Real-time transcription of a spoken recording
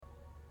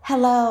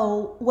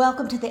Hello,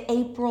 welcome to the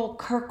April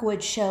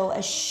Kirkwood Show,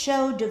 a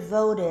show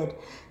devoted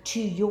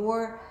to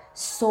your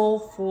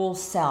soulful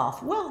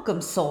self. Welcome,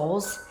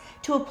 souls,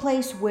 to a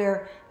place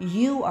where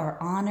you are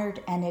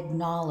honored and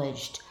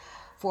acknowledged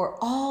for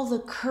all the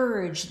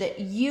courage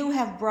that you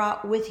have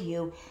brought with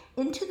you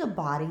into the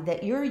body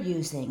that you're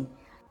using.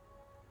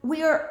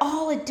 We are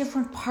all at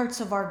different parts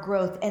of our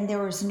growth, and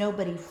there is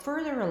nobody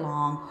further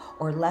along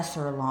or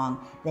lesser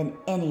along than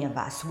any of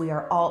us. We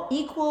are all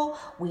equal,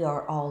 we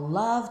are all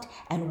loved,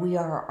 and we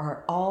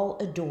are all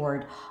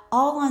adored,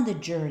 all on the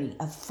journey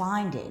of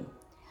finding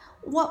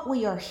what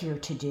we are here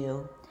to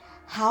do,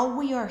 how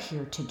we are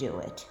here to do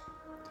it,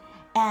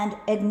 and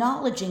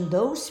acknowledging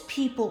those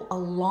people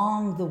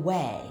along the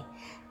way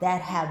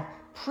that have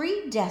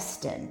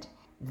predestined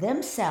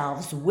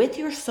themselves with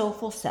your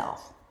soulful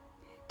self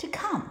to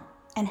come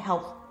and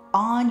help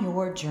on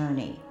your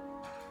journey.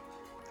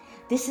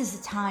 This is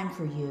a time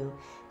for you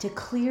to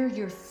clear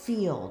your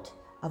field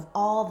of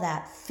all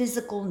that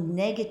physical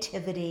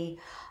negativity,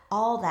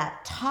 all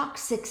that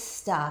toxic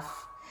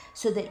stuff,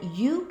 so that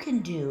you can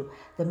do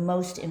the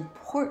most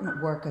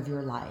important work of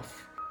your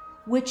life,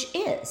 which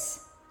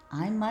is,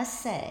 I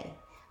must say,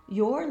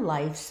 your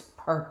life's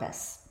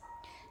purpose.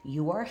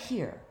 You are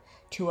here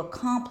to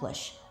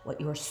accomplish what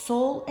your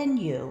soul and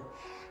you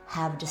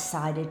have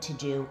decided to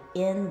do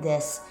in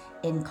this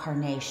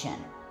incarnation.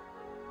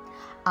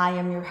 I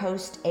am your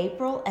host,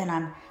 April, and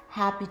I'm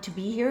happy to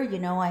be here. You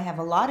know, I have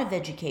a lot of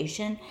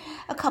education,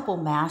 a couple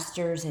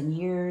masters and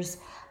years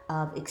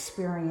of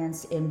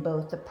experience in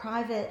both the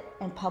private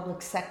and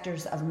public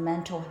sectors of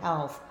mental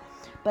health,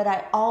 but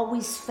I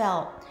always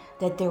felt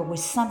that there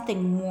was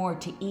something more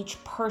to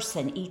each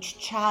person, each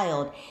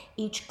child,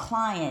 each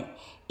client,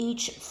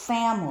 each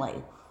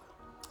family,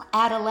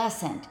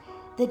 adolescent,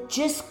 that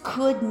just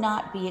could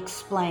not be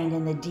explained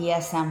in the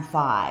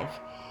DSM-5,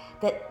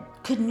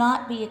 that could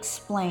not be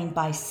explained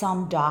by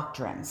some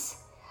doctrines.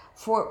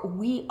 For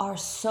we are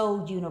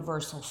so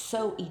universal,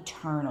 so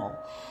eternal,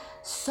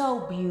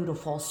 so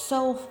beautiful,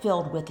 so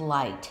filled with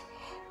light,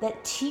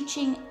 that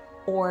teaching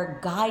or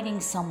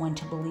guiding someone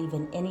to believe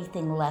in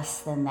anything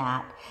less than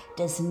that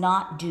does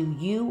not do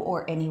you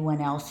or anyone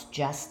else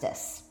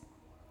justice.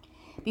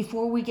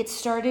 Before we get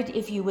started,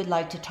 if you would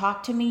like to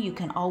talk to me, you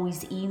can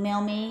always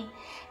email me,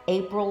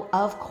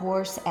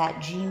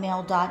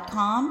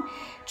 aprilofcourse@gmail.com.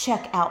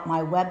 Check out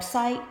my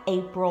website,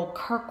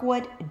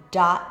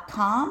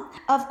 aprilkirkwood.com.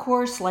 Of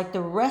course, like the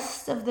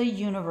rest of the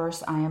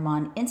universe, I am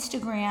on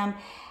Instagram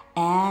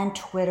and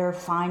Twitter.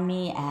 Find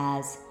me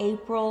as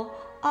April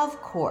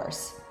of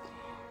Course.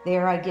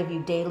 There I give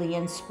you daily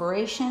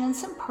inspiration and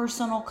some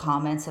personal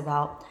comments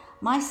about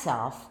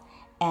myself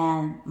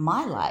and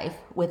my life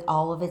with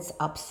all of its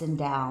ups and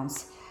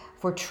downs.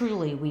 For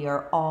truly, we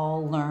are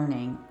all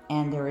learning,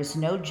 and there is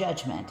no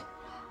judgment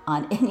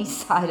on any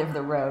side of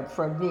the road,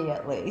 from me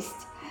at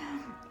least.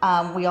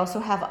 We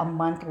also have a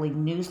monthly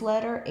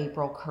newsletter,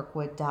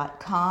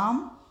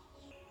 aprilkirkwood.com.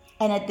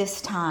 And at this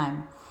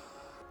time,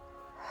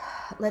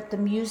 let the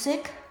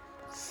music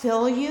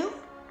fill you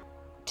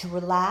to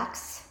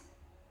relax,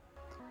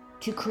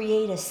 to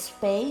create a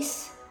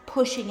space,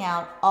 pushing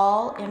out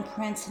all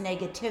imprints,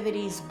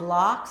 negativities,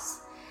 blocks,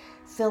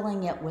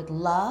 filling it with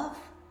love,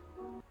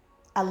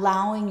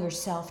 allowing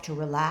yourself to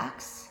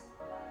relax.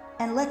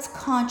 And let's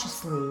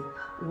consciously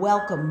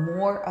welcome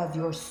more of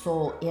your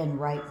soul in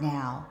right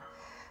now.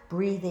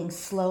 Breathing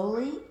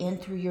slowly in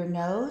through your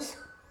nose,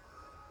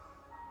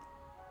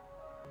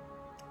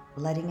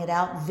 letting it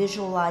out,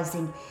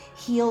 visualizing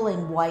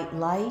healing white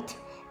light,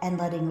 and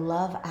letting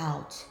love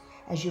out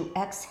as you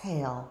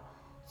exhale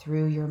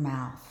through your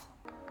mouth.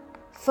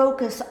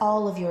 Focus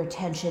all of your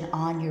attention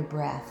on your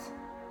breath.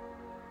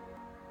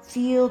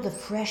 Feel the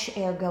fresh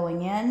air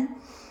going in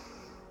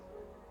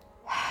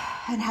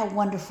and how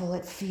wonderful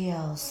it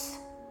feels.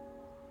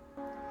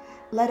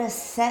 Let us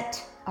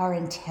set our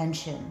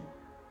intention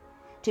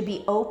to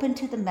be open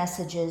to the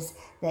messages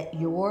that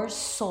your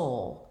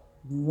soul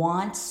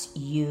wants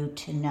you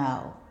to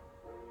know.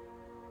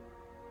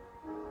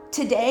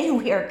 Today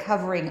we are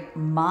covering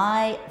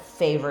my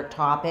favorite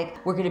topic.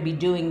 We're going to be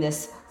doing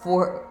this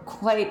for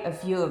quite a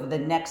few of the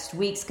next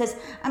weeks because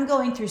I'm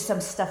going through some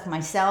stuff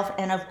myself,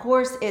 and of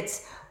course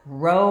it's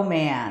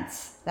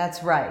romance.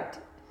 That's right.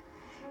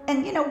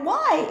 And you know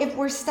why, if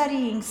we're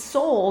studying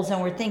souls and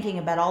we're thinking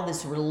about all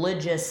this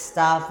religious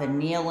stuff and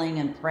kneeling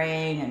and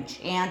praying and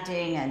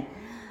chanting and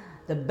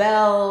the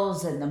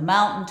bells and the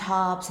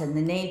mountaintops and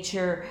the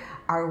nature,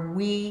 are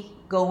we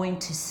going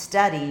to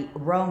study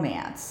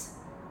romance?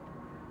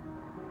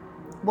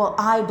 Well,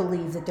 I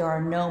believe that there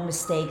are no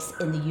mistakes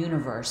in the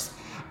universe,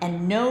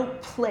 and no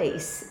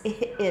place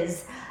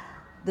is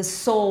the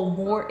soul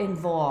more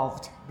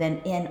involved than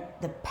in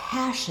the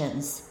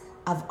passions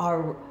of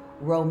our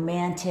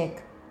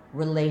romantic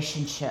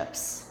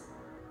relationships.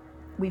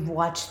 We've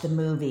watched the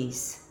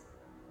movies,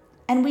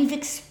 and we've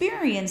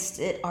experienced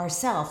it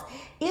ourselves.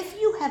 If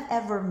you have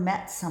ever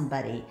met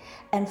somebody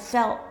and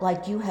felt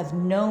like you have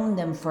known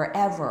them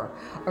forever,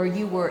 or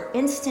you were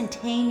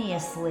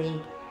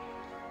instantaneously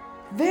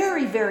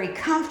very, very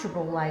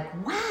comfortable, like,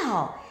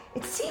 wow,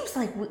 It seems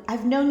like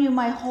I've known you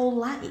my whole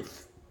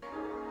life.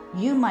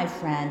 You, my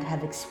friend,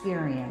 have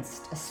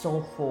experienced a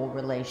soulful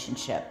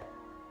relationship.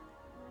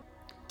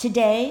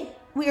 Today,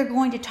 we are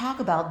going to talk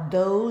about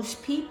those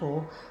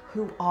people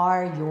who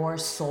are your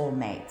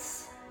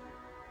soulmates.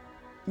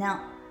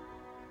 Now,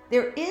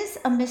 there is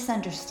a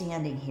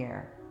misunderstanding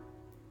here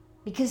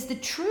because the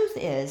truth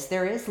is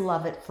there is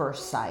love at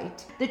first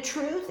sight. The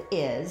truth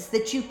is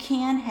that you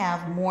can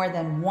have more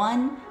than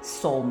one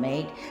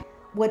soulmate.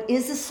 What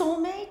is a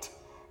soulmate?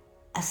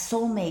 A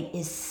soulmate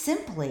is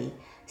simply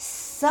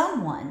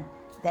someone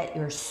that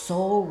your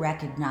soul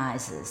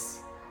recognizes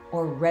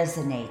or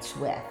resonates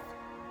with.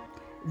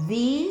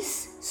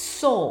 These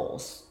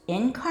souls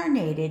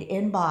incarnated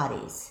in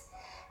bodies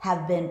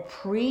have been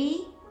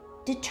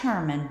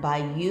predetermined by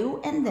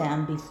you and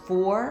them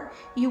before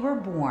you were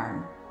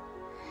born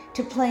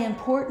to play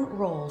important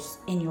roles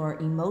in your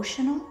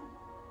emotional,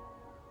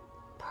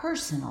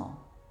 personal,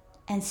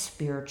 and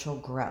spiritual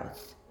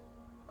growth.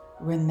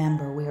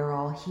 Remember, we are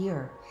all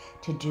here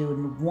to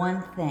do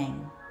one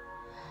thing: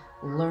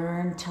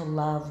 learn to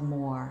love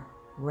more,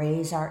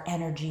 raise our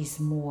energies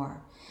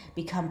more,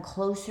 become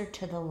closer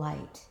to the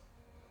light.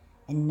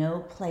 And no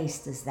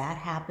place does that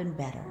happen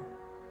better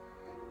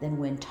than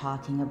when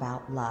talking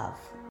about love.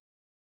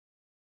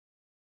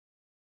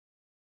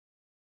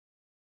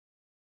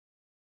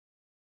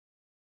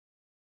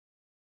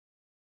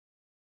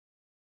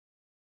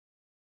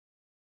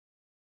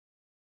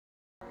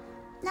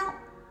 Now,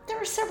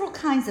 there are several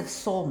kinds of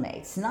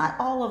soulmates. Not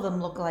all of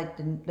them look like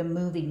the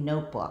movie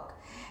Notebook.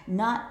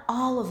 Not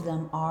all of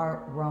them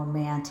are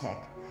romantic.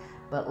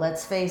 But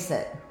let's face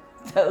it,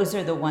 those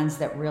are the ones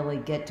that really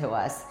get to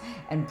us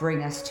and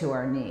bring us to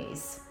our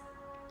knees.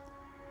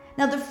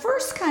 Now, the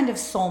first kind of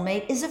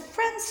soulmate is a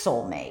friend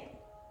soulmate.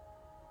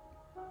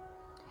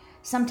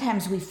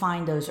 Sometimes we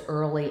find those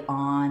early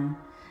on,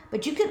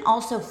 but you can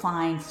also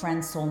find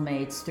friend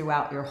soulmates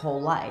throughout your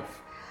whole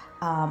life.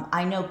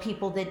 I know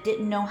people that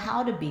didn't know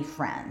how to be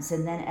friends,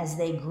 and then as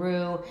they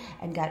grew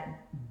and got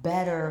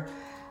better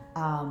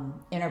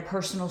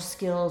interpersonal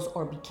skills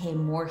or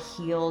became more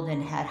healed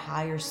and had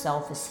higher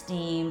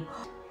self-esteem.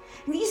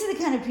 And these are the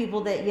kind of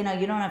people that, you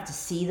don't have to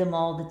see them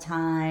all the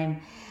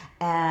time,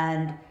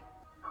 and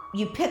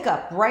you pick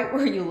up right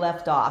where you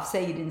left off.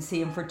 Say you didn't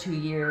see them for 2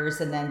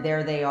 years, and then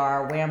there they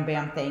are, wham,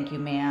 bam, thank you,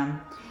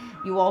 ma'am.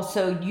 You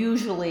also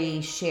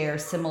usually share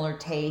similar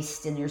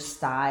taste in your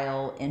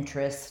style,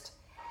 interest,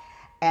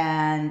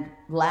 and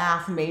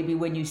laugh maybe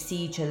when you see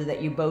each other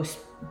that you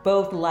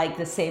both like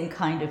the same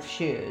kind of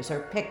shoes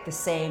or pick the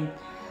same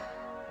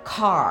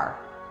car.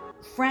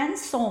 Friend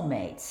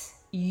soulmates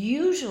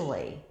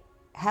usually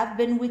have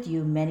been with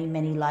you many,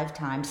 many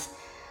lifetimes,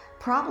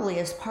 probably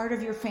as part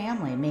of your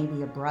family,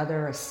 maybe a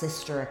brother, a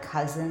sister, a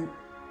cousin.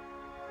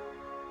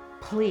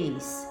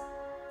 Please,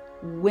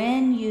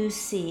 when you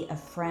see a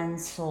friend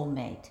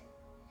soulmate,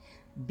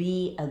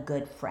 be a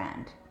good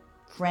friend.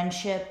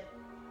 Friendship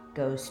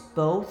goes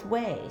both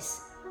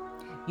ways.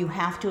 You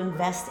have to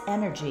invest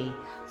energy,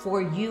 for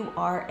you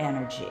are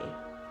energy,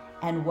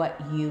 and what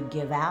you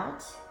give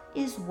out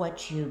is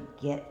what you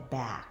get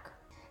back.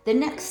 The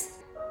next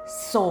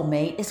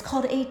soulmate is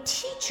called a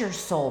teacher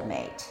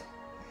soulmate.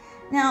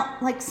 Now,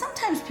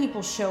 sometimes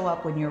people show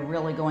up when you're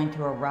really going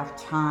through a rough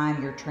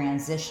time, you're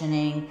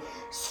transitioning,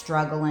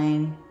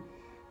 struggling,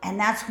 and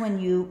that's when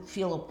you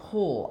feel a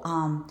pull.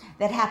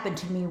 That happened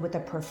to me with a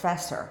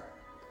professor.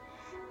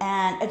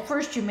 And at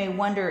first you may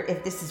wonder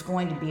if this is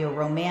going to be a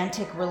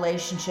romantic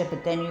relationship,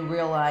 but then you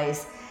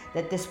realize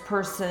that this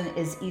person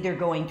is either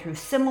going through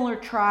similar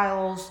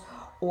trials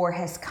or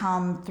has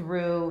come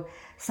through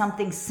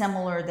something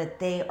similar that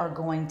they are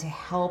going to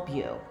help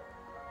you.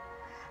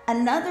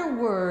 Another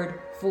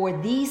word for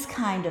these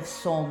kind of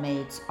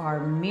soulmates are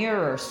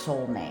mirror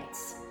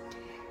soulmates.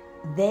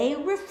 They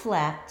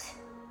reflect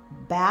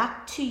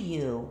back to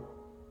you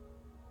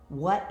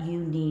what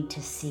you need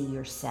to see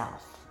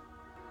yourself.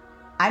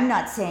 I'm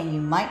not saying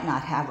you might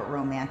not have a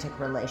romantic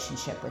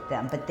relationship with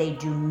them, but they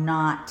do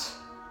not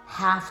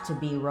have to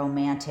be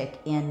romantic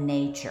in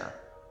nature.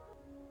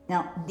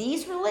 Now,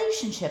 these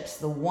relationships,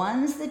 the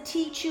ones that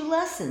teach you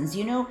lessons,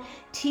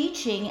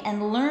 teaching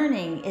and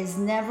learning is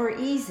never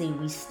easy.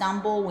 We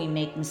stumble, we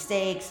make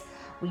mistakes.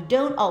 We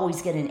don't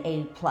always get an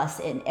A+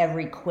 in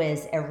every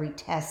quiz, every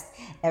test,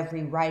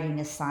 every writing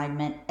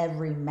assignment,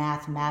 every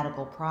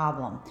mathematical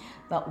problem,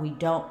 but we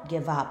don't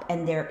give up.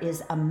 And there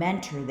is a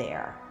mentor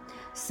there,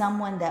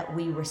 someone that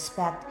we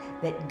respect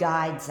that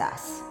guides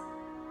us.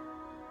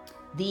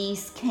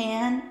 These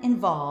can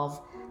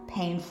involve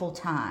painful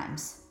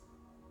times.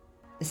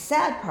 The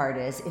sad part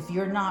is, if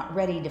you're not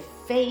ready to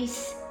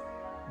face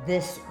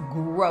this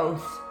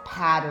growth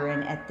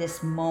pattern at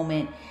this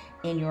moment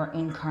in your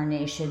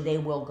incarnation, they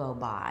will go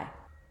by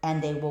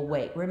and they will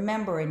wait.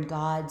 Remember, in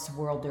God's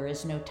world, there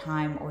is no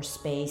time or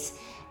space,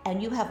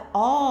 and you have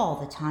all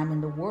the time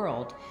in the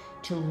world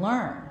to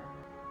learn,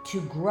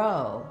 to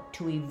grow,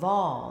 to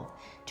evolve,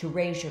 to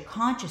raise your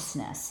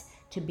consciousness,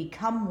 to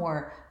become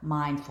more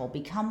mindful,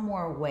 become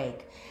more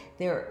awake.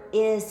 There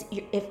is,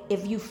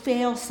 if you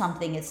fail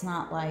something, it's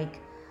not like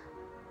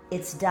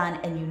it's done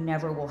and you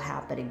never will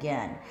happen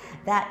again.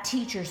 That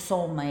teacher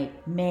soulmate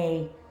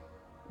may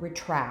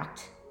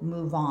retract,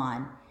 move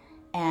on,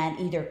 and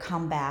either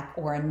come back,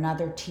 or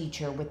another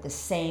teacher with the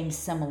same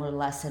similar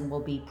lesson will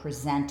be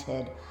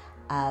presented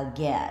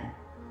again.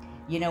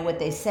 You know what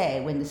they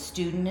say, when the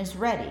student is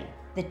ready,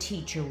 the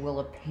teacher will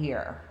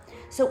appear.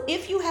 So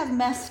if you have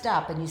messed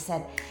up and you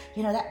said,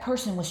 that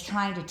person was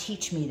trying to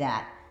teach me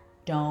that,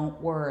 don't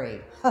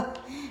worry.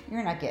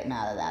 You're not getting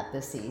out of that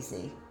this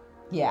easy.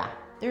 Yeah,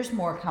 there's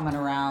more coming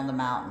around the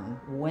mountain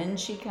when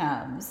she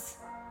comes.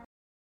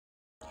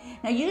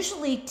 Now,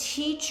 usually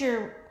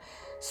teacher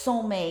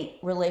soulmate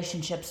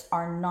relationships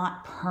are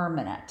not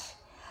permanent.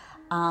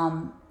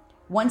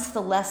 Once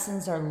the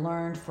lessons are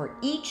learned for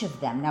each of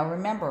them, now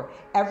remember,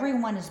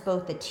 everyone is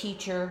both the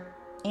teacher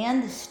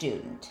and the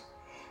student.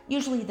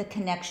 Usually the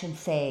connection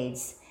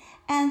fades,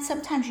 and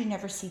sometimes you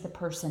never see the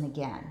person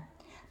again.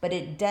 But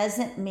it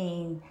doesn't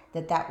mean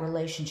that that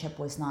relationship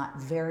was not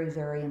very,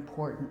 very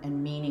important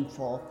and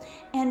meaningful.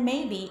 And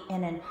maybe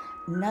in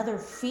another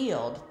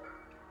field,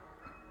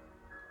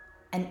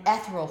 an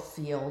ethereal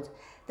field,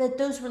 that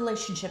those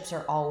relationships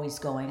are always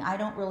going. I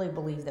don't really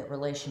believe that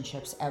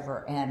relationships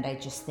ever end. I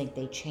just think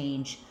they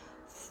change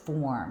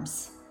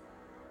forms.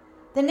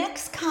 The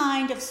next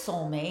kind of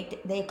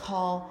soulmate they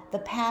call the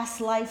past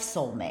life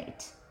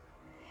soulmate.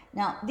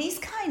 Now, these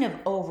kind of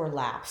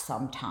overlap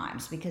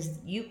sometimes, because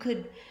you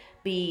could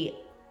be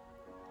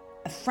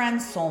a friend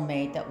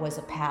soulmate that was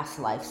a past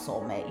life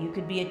soulmate. You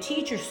could be a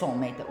teacher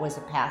soulmate that was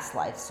a past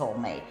life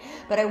soulmate.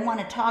 But I want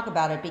to talk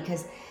about it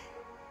because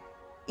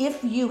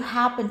if you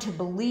happen to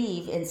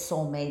believe in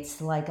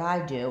soulmates like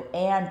I do,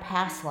 and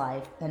past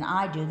life and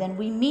I do, then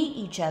we meet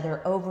each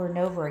other over and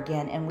over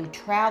again, and we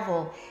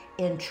travel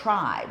in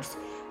tribes,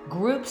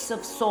 groups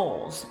of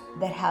souls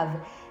that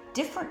have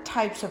different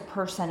types of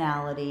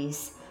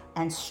personalities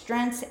and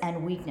strengths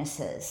and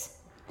weaknesses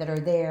that are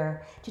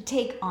there to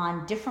take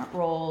on different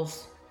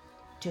roles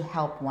to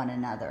help one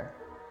another.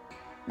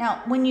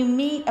 Now, when you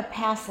meet a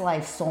past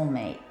life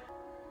soulmate,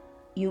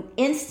 you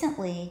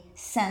instantly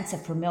sense a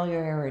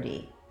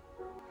familiarity.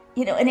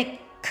 And it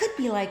could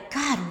be like,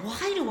 God,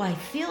 why do I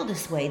feel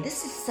this way?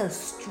 This is so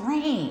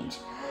strange.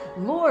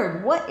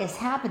 Lord, what is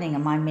happening?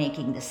 Am I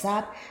making this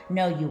up?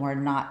 No, you are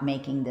not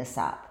making this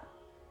up.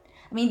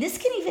 I mean, this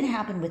can even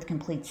happen with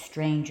complete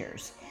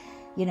strangers.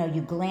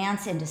 You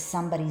glance into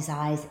somebody's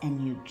eyes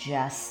and you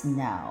just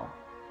know.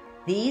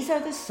 These are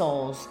the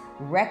souls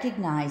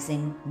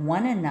recognizing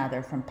one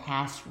another from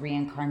past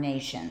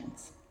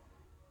reincarnations.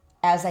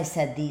 As I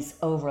said, these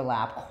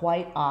overlap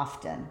quite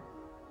often.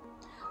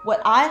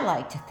 What I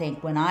like to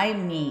think when I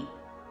meet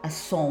a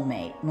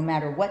soulmate, no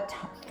matter what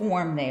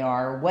form they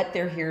are, or what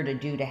they're here to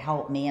do to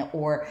help me,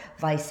 or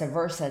vice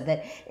versa,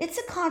 that it's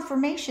a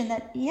confirmation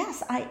that,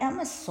 yes, I am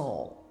a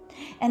soul,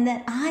 and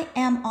that I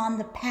am on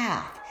the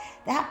path.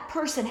 That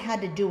person had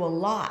to do a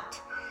lot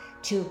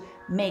to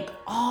make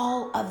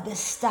all of this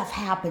stuff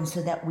happen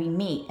so that we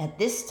meet at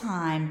this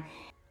time,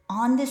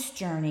 on this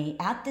journey,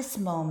 at this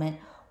moment,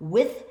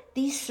 with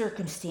these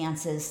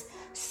circumstances,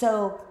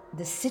 so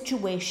the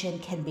situation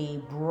can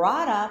be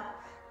brought up,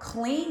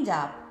 cleaned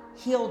up,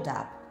 healed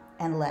up,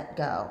 and let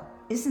go.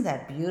 Isn't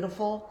that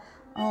beautiful?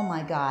 Oh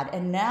my God.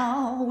 And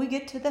now we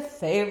get to the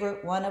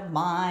favorite one of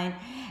mine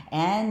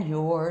and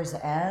yours,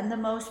 and the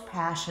most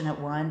passionate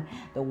one,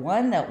 the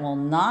one that will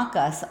knock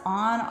us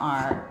on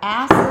our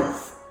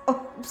asses.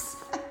 Oops.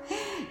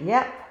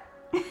 Yep.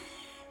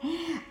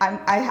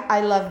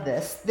 I love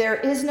this. There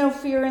is no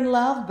fear in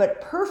love,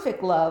 but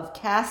perfect love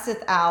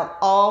casteth out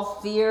all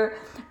fear.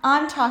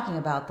 I'm talking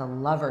about the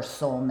lover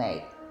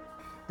soulmate,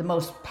 the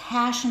most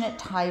passionate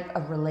type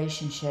of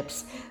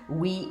relationships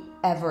we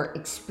ever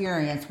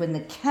experience, when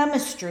the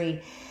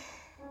chemistry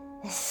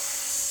is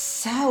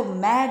so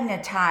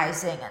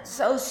magnetizing and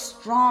so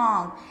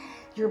strong.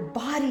 Your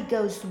body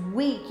goes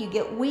weak. You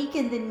get weak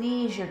in the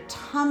knees. Your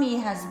tummy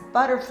has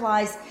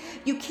butterflies.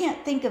 You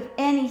can't think of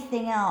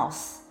anything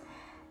else.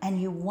 And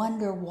you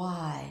wonder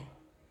why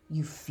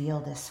you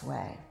feel this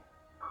way.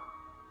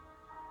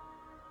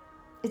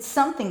 It's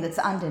something that's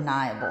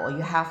undeniable.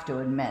 You have to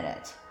admit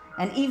it.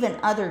 And even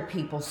other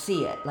people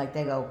see it. Like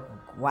they go,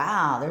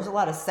 wow, there's a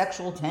lot of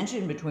sexual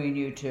tension between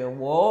you two.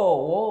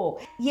 Whoa.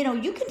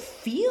 You can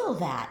feel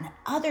that. And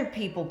other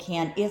people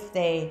can if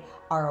they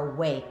are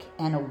awake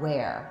and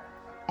aware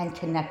and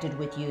connected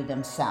with you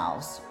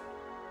themselves.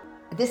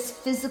 This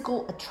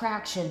physical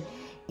attraction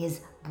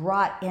is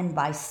brought in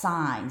by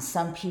signs.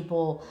 Some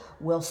people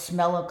will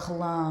smell a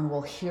cologne,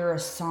 will hear a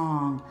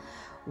song,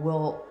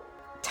 will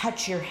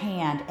touch your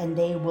hand, and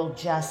they will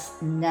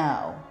just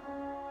know.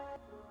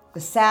 The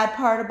sad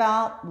part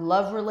about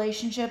love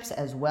relationships,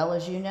 as well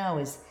as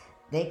is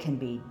they can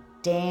be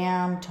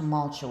damn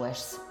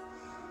tumultuous.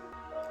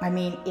 I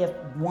mean, if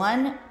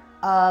one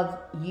of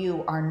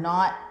you are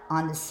not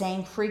on the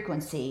same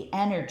frequency,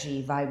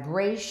 energy,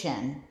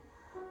 vibration,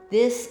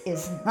 this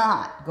is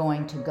not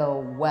going to go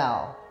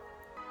well.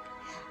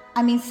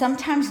 I mean,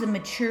 sometimes the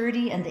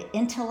maturity and the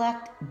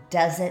intellect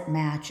doesn't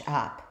match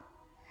up.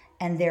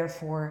 and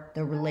therefore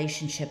the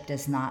relationship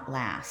does not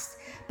last.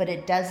 But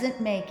it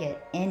doesn't make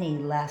it any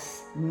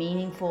less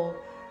meaningful,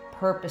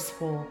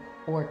 purposeful,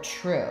 or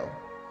true.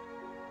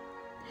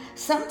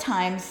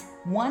 Sometimes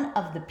one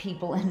of the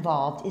people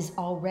involved is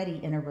already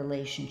in a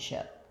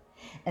relationship,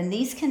 and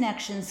these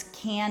connections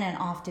can and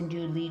often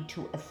do lead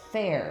to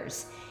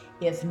affairs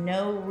if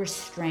no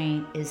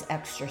restraint is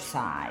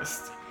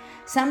exercised.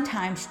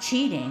 Sometimes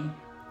cheating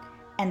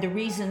and the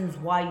reasons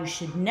why you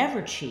should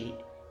never cheat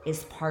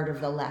is part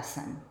of the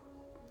lesson.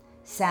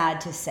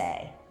 Sad to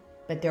say,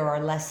 but there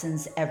are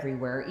lessons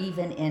everywhere,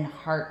 even in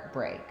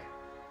heartbreak.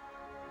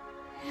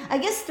 I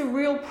guess the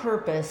real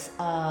purpose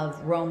of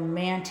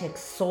romantic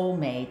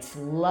soulmates,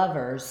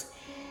 lovers,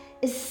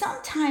 is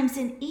sometimes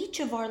in each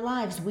of our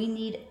lives we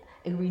need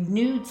a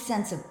renewed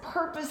sense of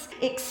purpose,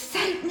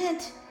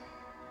 excitement,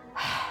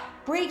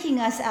 breaking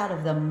us out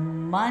of the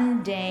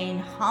mundane,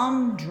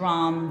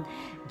 humdrum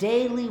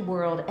daily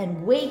world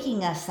and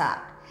waking us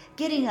up,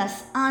 getting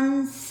us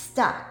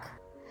unstuck.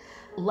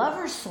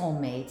 Lover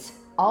soulmates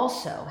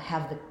also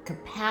have the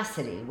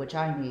capacity, which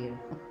I need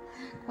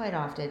quite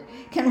often,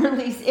 can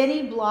release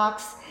any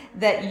blocks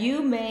that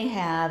you may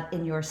have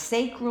in your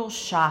sacral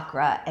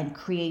chakra and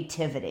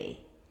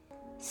creativity.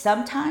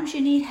 Sometimes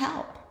you need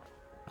help.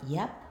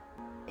 Yep.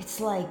 It's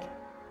like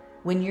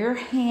when your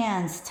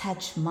hands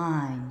touch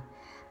mine,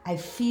 I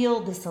feel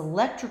this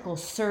electrical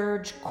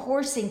surge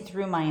coursing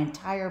through my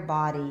entire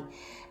body,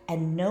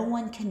 and no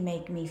one can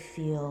make me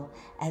feel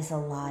as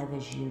alive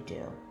as you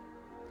do.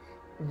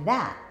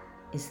 That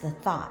is the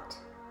thought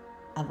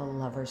of a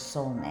lover's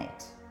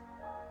soulmate.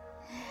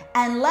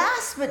 And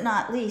last but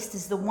not least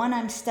is the one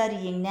I'm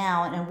studying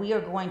now, and we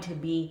are going to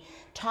be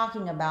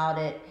talking about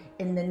it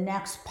in the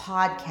next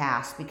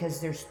podcast because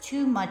there's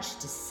too much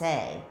to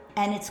say.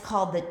 And it's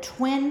called the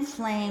twin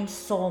flame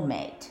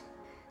soulmate.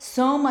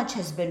 So much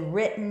has been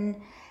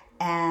written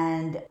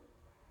and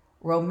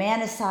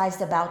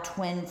romanticized about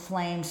twin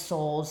flame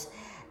souls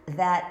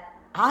that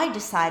I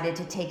decided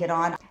to take it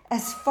on.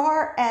 As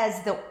far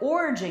as the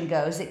origin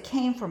goes, it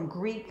came from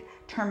Greek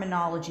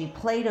terminology,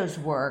 Plato's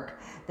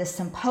work, the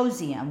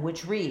Symposium,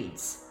 which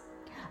reads,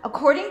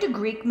 according to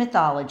Greek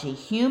mythology,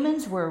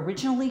 humans were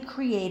originally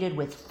created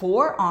with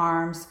 4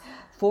 arms,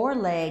 4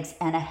 legs,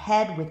 and a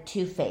head with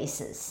 2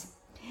 faces.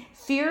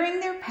 Fearing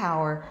their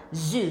power,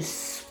 Zeus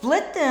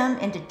split them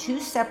into 2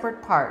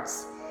 separate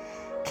parts,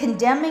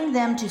 condemning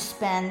them to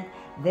spend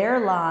their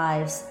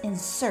lives in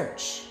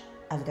search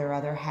of their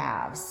other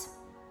halves.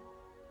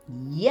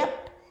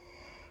 Yep,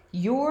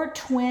 your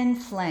twin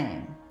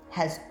flame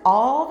has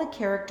all the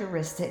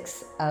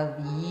characteristics of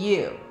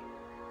you.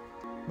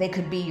 They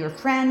could be your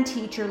friend,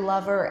 teacher,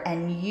 lover,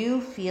 and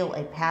you feel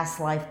a past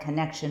life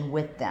connection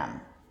with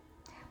them.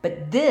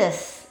 But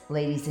this,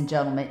 ladies and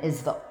gentlemen,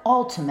 is the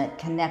ultimate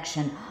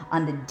connection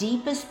on the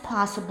deepest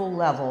possible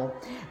level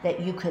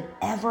that you could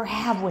ever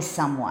have with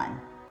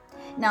someone.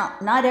 Now,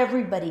 not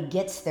everybody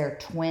gets their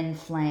twin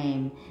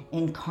flame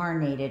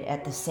incarnated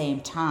at the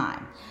same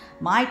time.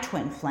 My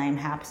twin flame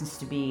happens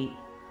to be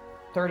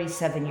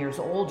 37 years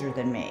older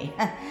than me,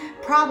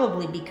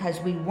 probably because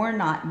we were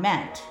not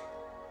meant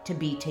to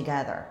be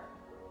together.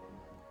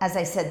 As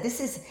I said,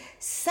 this is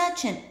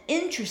such an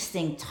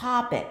interesting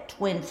topic,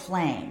 twin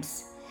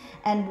flames,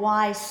 and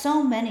why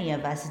so many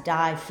of us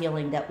die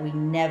feeling that we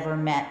never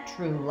met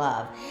true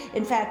love.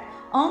 In fact,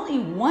 only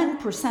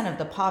 1% of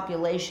the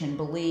population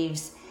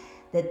believes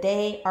that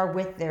they are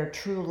with their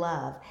true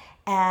love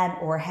and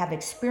or have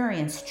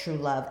experienced true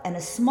love, and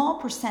a small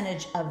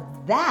percentage of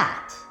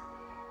that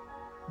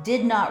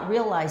did not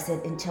realize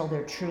it until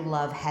their true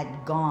love had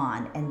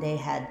gone and they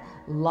had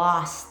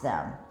lost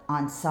them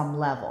on some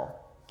level.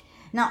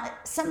 Now,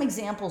 some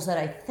examples that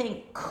I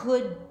think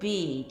could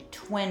be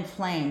twin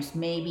flames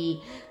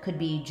maybe could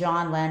be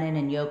John Lennon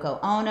and Yoko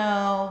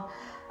Ono,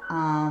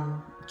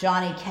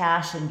 Johnny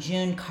Cash and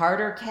June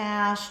Carter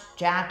Cash,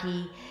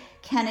 Jackie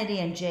Kennedy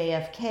and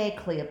JFK,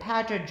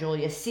 Cleopatra,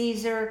 Julius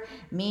Caesar,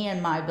 me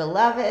and my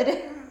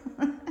beloved.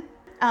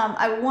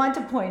 I want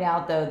to point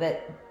out, though,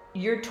 that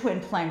your twin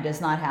flame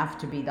does not have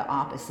to be the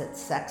opposite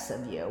sex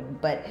of you,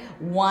 but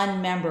one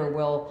member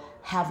will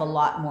have a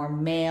lot more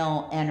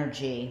male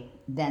energy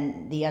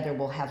than the other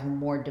will have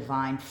more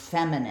divine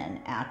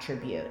feminine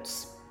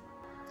attributes.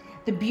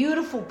 The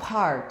beautiful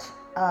part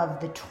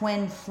of the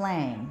twin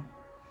flame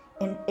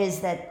is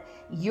that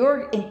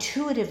your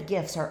intuitive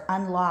gifts are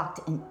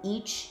unlocked in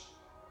each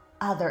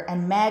other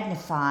and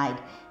magnified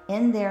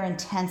in their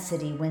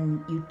intensity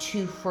when you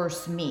two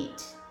first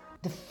meet.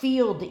 The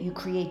field that you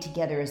create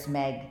together is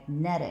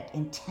magnetic,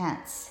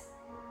 intense,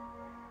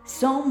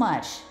 so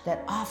much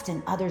that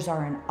often others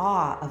are in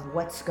awe of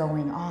what's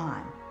going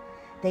on.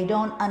 They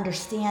don't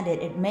understand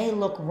it. It may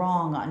look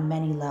wrong on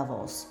many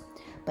levels,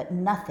 but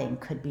nothing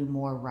could be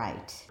more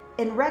right.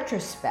 In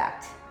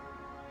retrospect,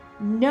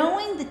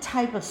 knowing the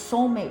type of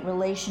soulmate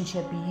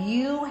relationship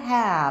you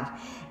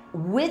have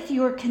with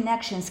your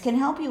connections can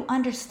help you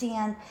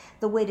understand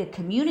the way to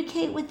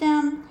communicate with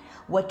them,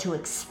 what to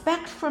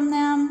expect from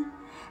them.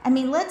 I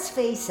mean, let's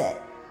face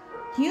it,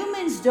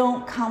 Humans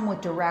don't come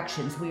with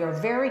directions. We are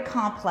very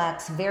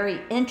complex,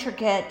 very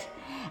intricate,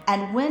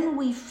 and when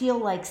we feel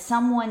like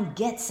someone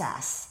gets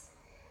us,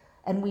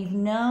 and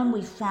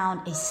we've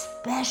found a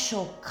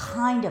special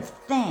kind of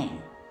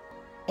thing,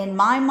 in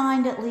my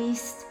mind at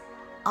least,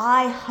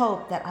 I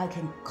hope that I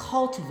can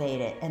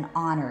cultivate it and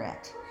honor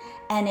it.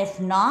 And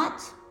if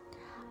not,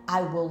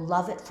 I will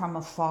love it from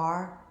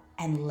afar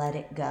and let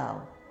it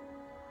go.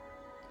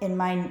 In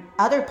my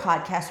other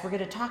podcast, we're going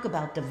to talk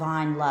about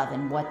divine love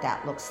and what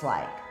that looks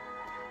like.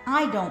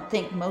 I don't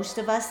think most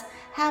of us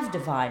have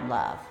divine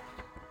love.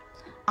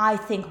 I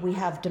think we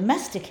have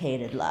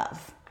domesticated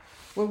love,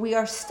 where we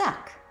are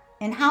stuck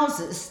in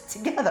houses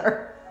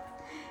together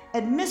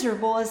and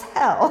miserable as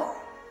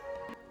hell.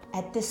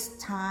 At this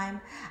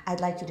time, I'd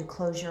like you to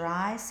close your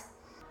eyes,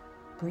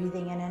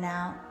 breathing in and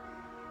out.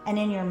 And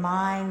in your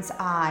mind's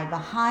eye,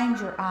 behind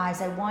your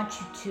eyes, I want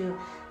you to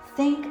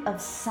think of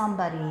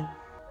somebody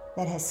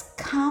that has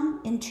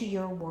come into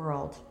your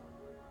world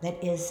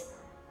that is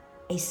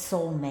a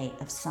soulmate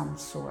of some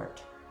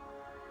sort.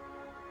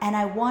 And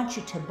I want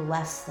you to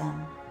bless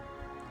them.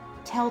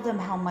 Tell them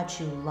how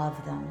much you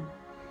love them.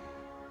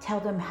 Tell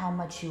them how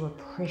much you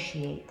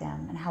appreciate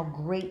them and how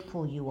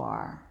grateful you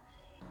are.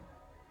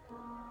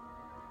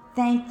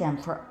 Thank them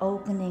for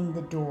opening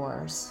the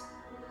doors,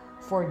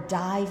 for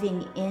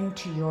diving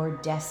into your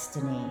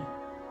destiny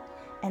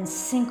and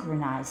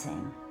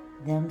synchronizing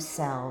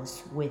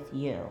themselves with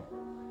you.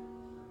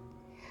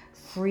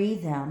 Free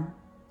them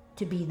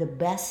to be the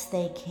best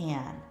they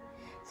can.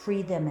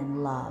 Free them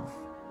in love.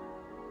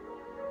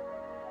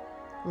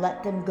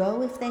 Let them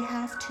go if they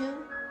have to,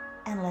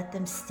 and let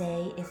them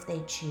stay if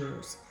they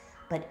choose.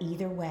 But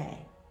either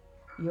way,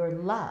 your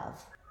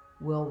love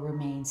will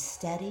remain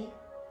steady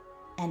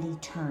and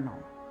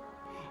eternal.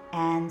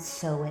 And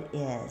so it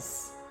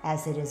is.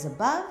 As it is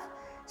above,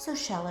 so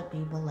shall it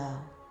be below.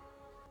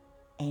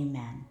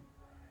 Amen.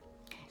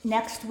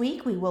 Next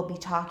week, we will be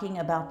talking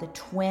about the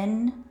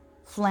twin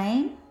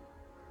flame.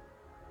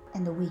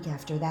 And the week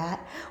after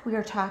that, we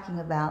are talking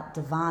about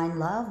divine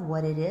love,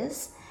 what it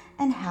is,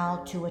 and how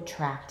to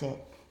attract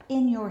it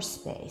in your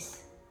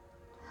space.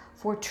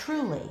 For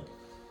truly,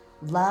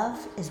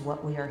 love is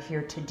what we are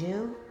here to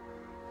do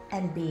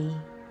and be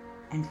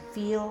and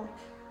feel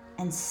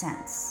and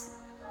sense.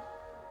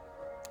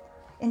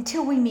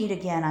 Until we meet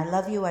again, I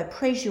love you, I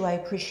praise you, I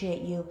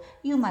appreciate you.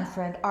 You, my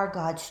friend, are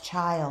God's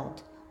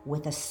child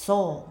with a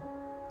soul,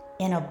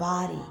 in a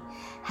body,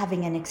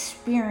 having an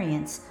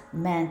experience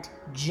meant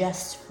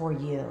just for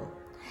you.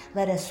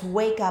 Let us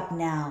wake up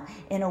now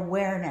in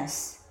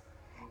awareness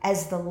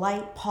as the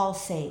light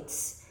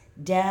pulsates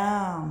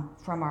down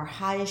from our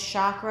highest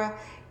chakra,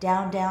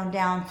 down, down,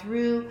 down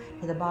through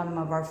to the bottom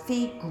of our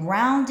feet,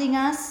 grounding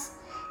us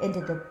into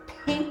the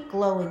pink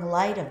glowing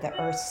light of the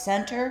Earth's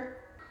center,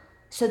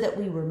 so that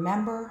we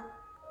remember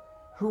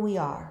who we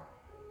are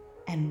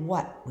and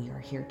what we are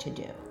here to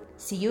do.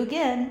 See you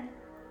again.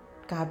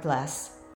 God bless.